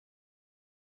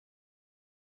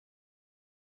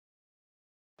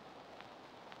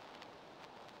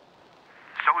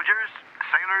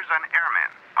sailors and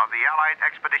airmen of the Allied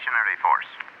Expeditionary Force.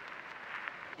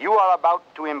 You are about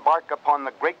to embark upon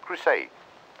the great crusade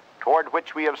toward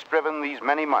which we have striven these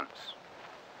many months.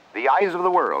 The eyes of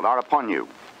the world are upon you.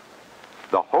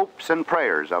 The hopes and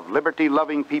prayers of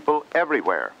liberty-loving people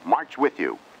everywhere march with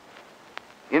you.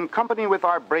 In company with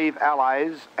our brave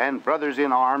allies and brothers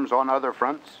in arms on other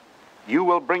fronts, you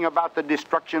will bring about the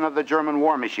destruction of the German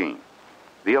war machine,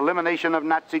 the elimination of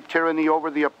Nazi tyranny over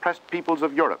the oppressed peoples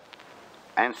of Europe,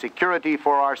 and security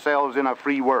for ourselves in a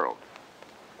free world.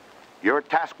 Your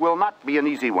task will not be an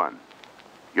easy one.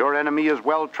 Your enemy is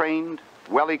well-trained,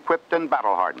 well-equipped, and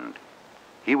battle-hardened.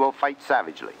 He will fight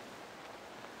savagely.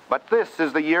 But this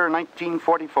is the year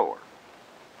 1944.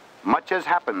 Much has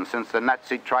happened since the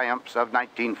Nazi triumphs of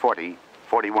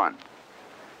 1940-41.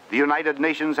 The United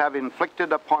Nations have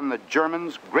inflicted upon the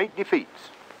Germans great defeats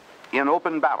in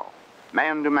open battle,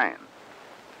 man to man.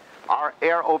 Our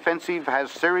air offensive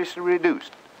has seriously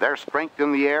reduced their strength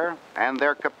in the air and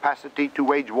their capacity to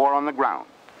wage war on the ground.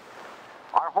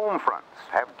 Our home fronts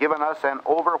have given us an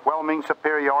overwhelming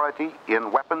superiority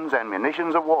in weapons and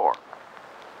munitions of war,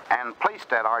 and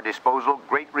placed at our disposal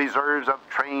great reserves of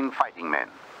trained fighting men.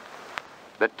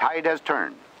 The tide has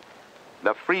turned.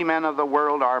 The free men of the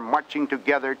world are marching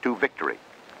together to victory.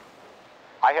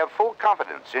 I have full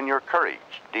confidence in your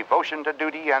courage, devotion to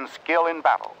duty, and skill in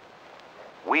battle.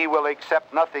 We will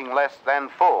accept nothing less than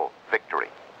full victory.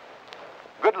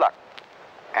 Good luck,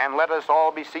 and let us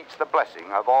all beseech the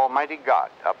blessing of Almighty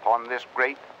God upon this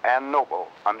great and noble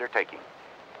undertaking.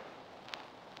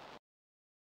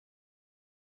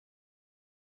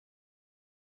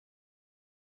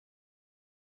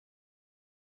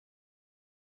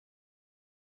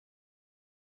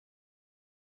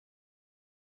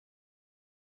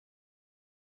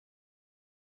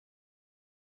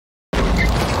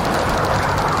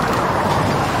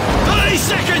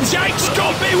 Yanks,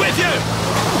 God be with you!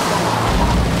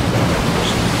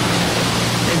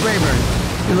 Hey, Brayburn,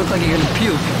 you look like you're gonna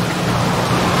puke.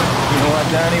 You know what,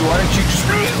 Danny? Why don't you just...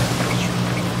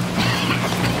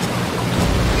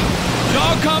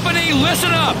 Dog Company,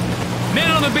 listen up!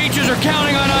 Men on the beaches are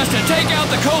counting on us to take out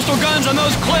the coastal guns on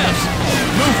those cliffs.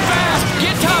 Move fast,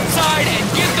 get topside, and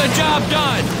get the job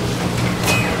done!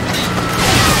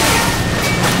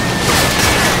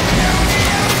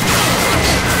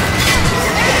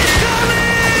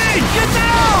 Get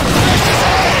down!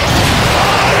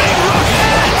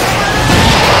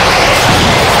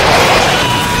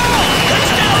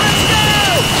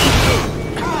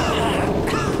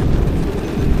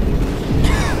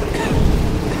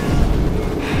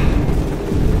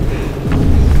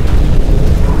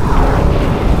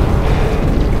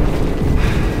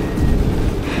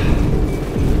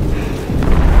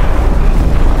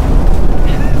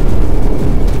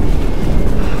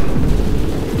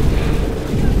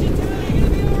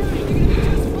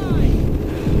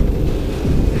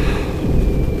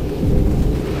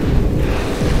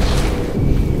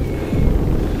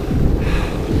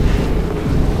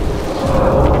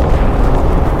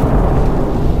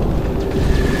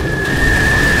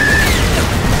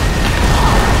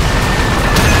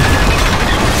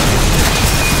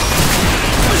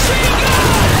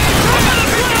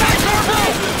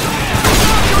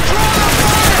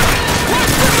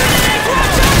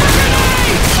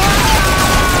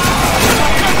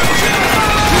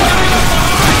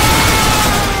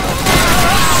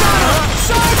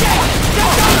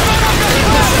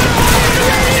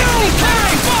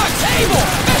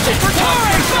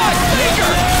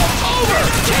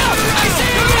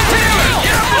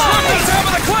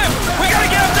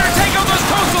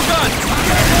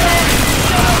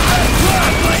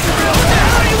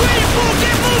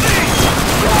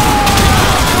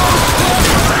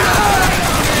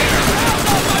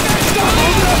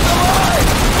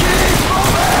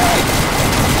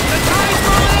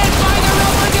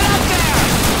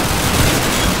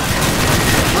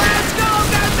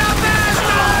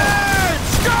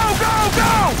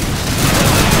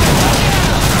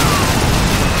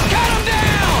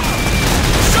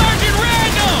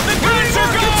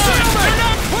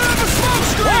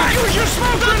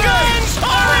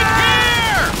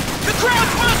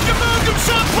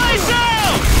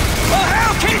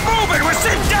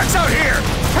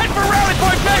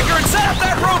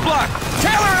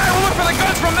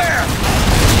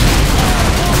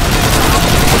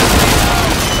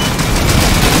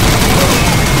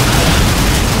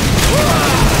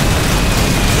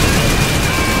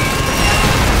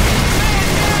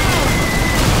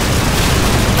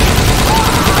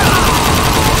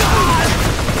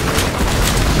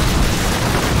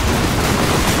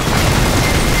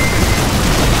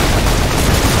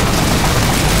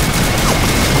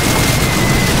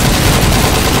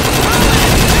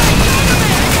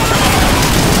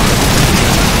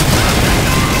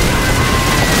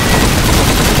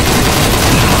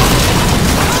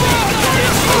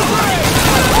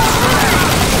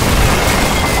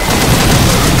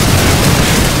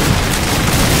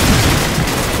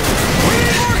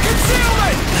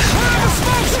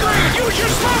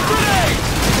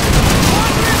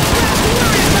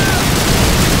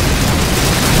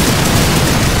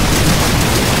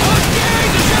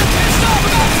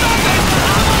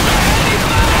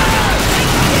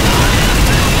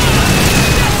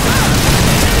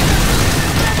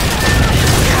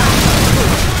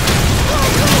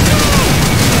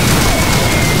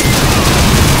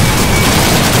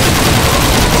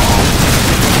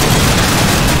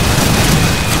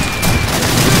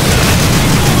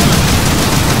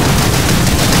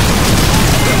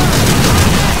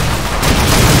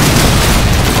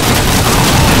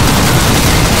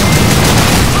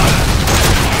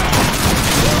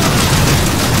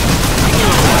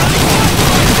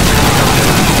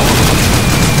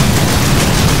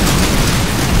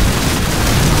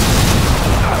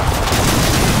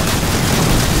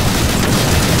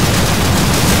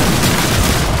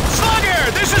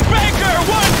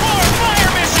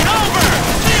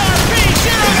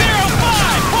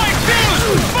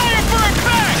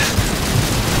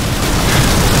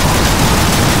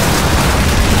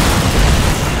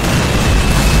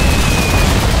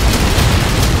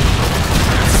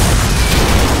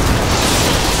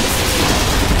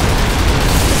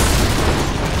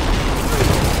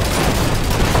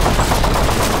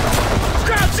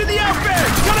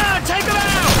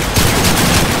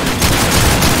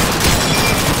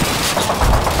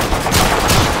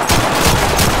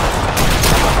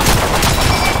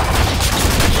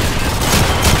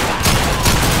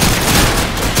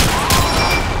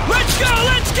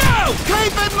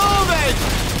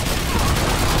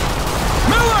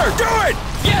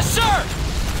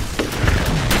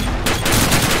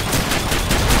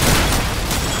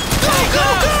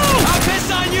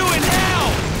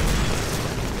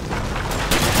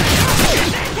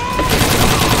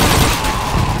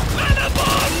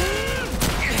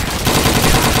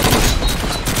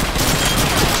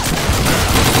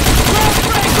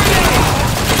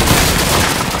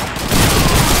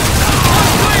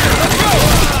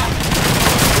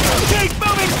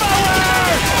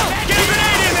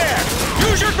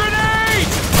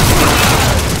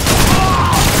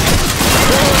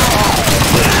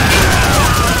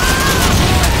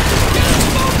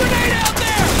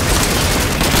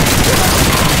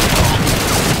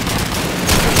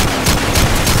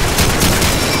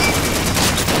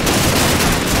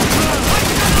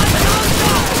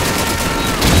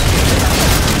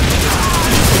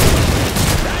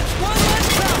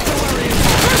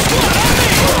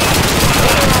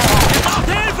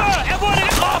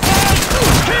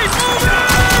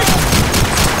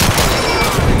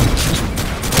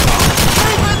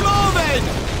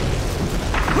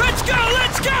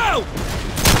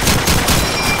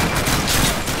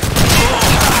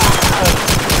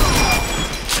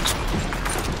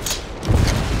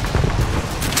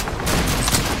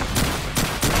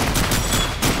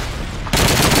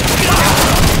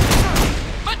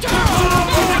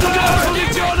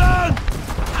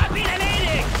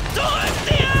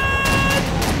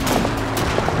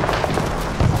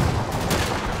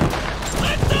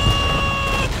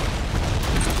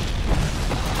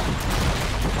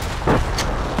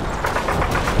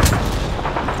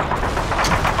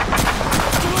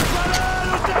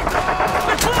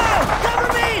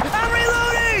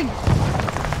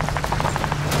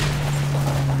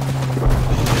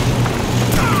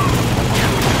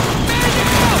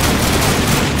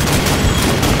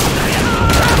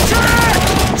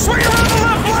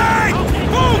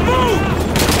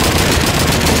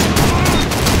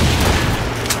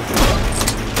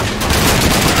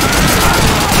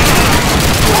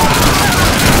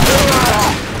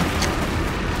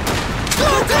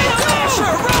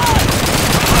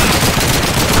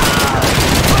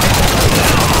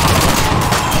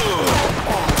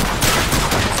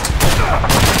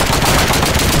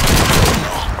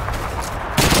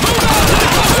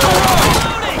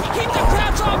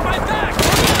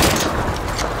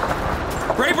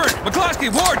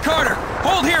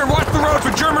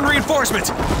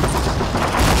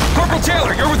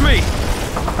 Taylor, you're with me.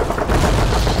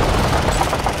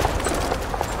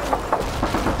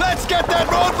 Let's get that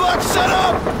roadblock set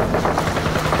up!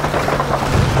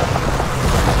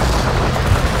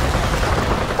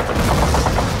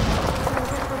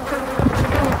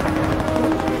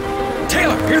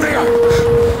 Taylor, here they are.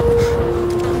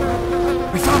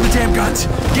 We found the damn guns.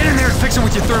 Get in there and fix them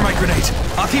with your thermite grenades.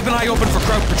 I'll keep an eye open for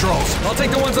crowd patrols. I'll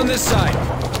take the ones on this side.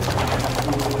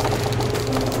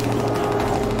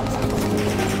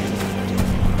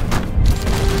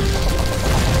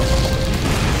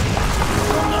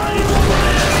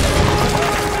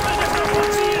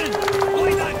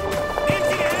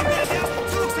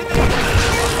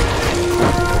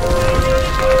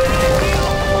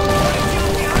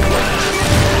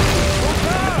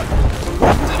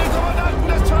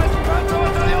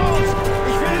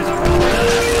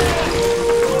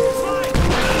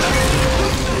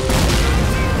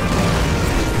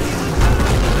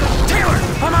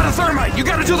 You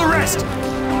gotta do the rest!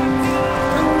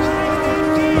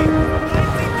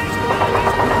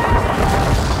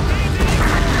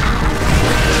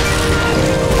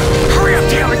 Hurry up,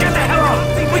 Taylor! Get the hell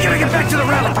out! We gotta get back to the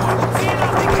rally point!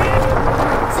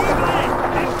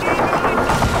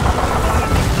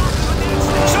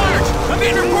 Sarge! I'm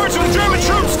getting reports of German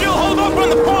troops still hold up on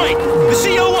the point! The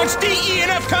CO wants DE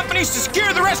and F companies to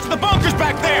secure the rest of the bunkers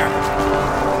back there!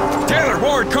 Taylor,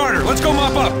 Ward, Carter, let's go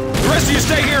mop up! The rest of you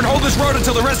stay here and hold this road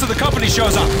until the rest of the company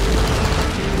shows up.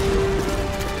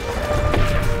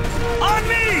 On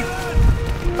me!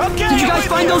 Okay! Did you guys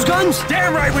find those guns?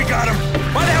 Damn right we got them!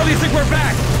 Why the hell do you think we're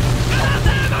back?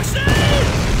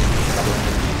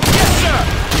 Yes, sir!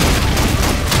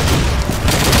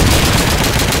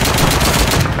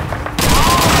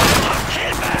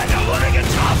 Hey, man, I wanna get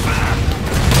tougher!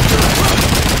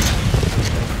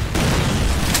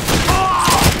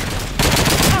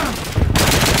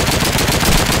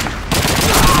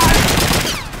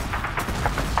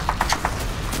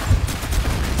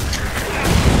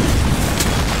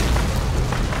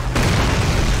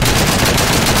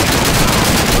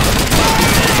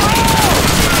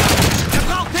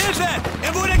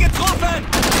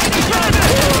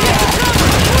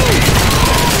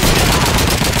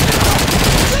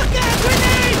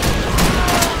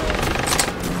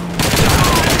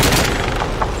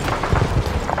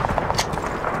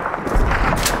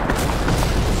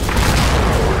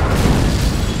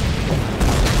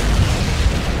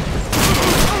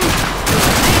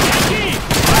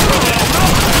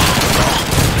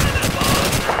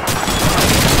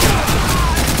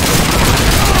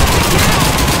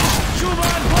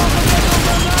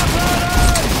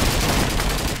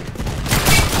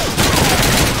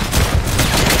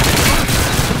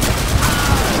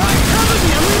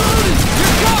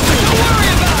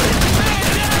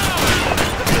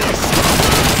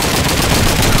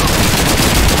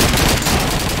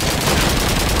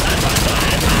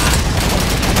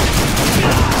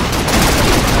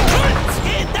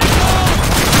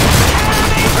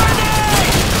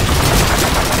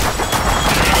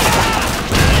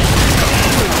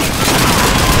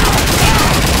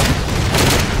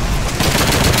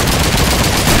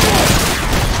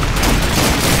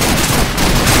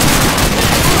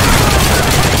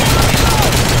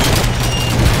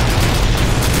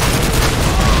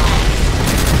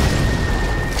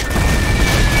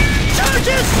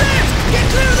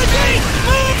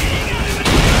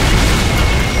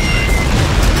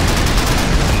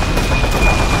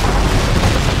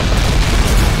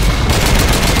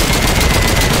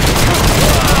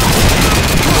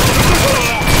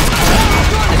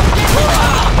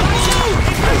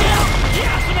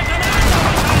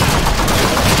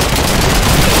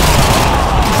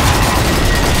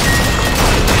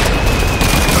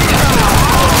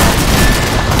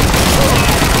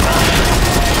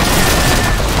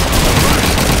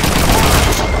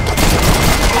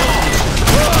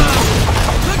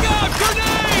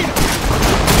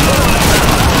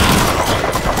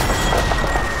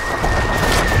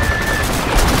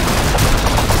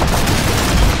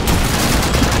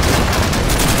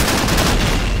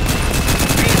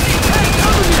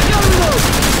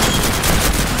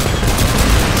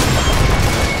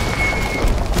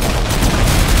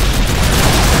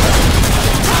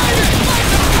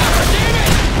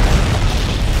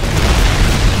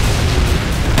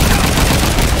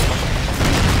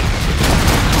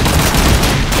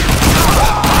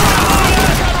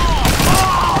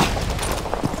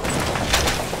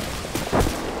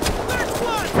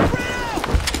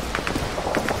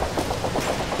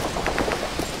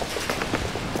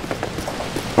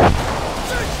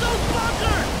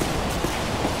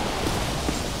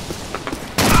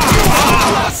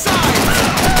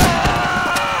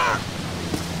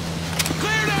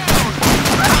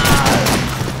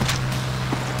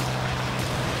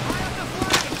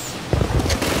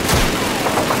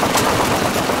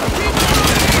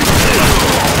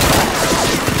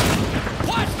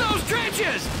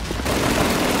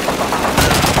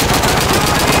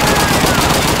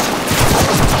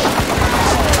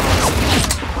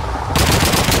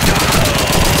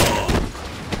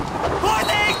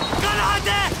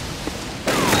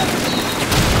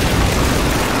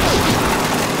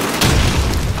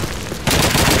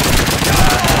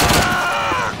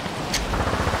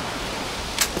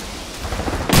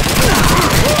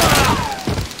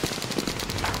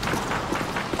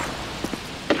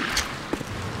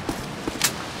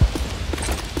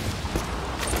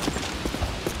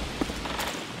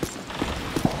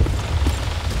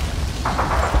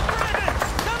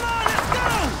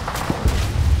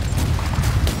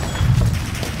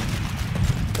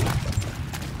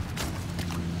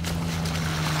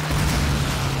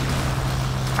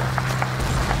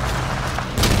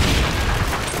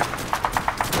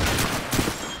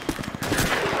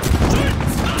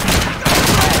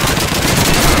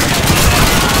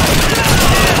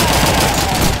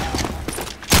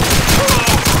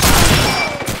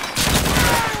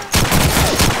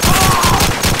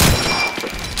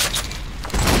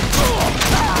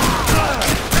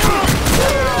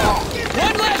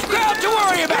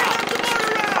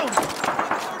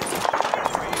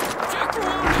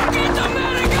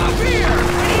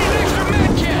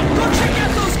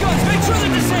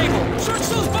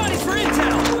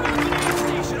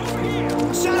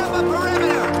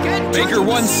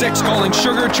 1-6 calling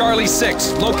Sugar Charlie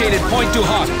 6, located Point du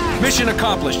Hoc. Mission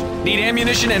accomplished. Need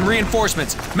ammunition and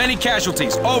reinforcements. Many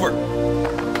casualties.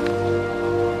 Over.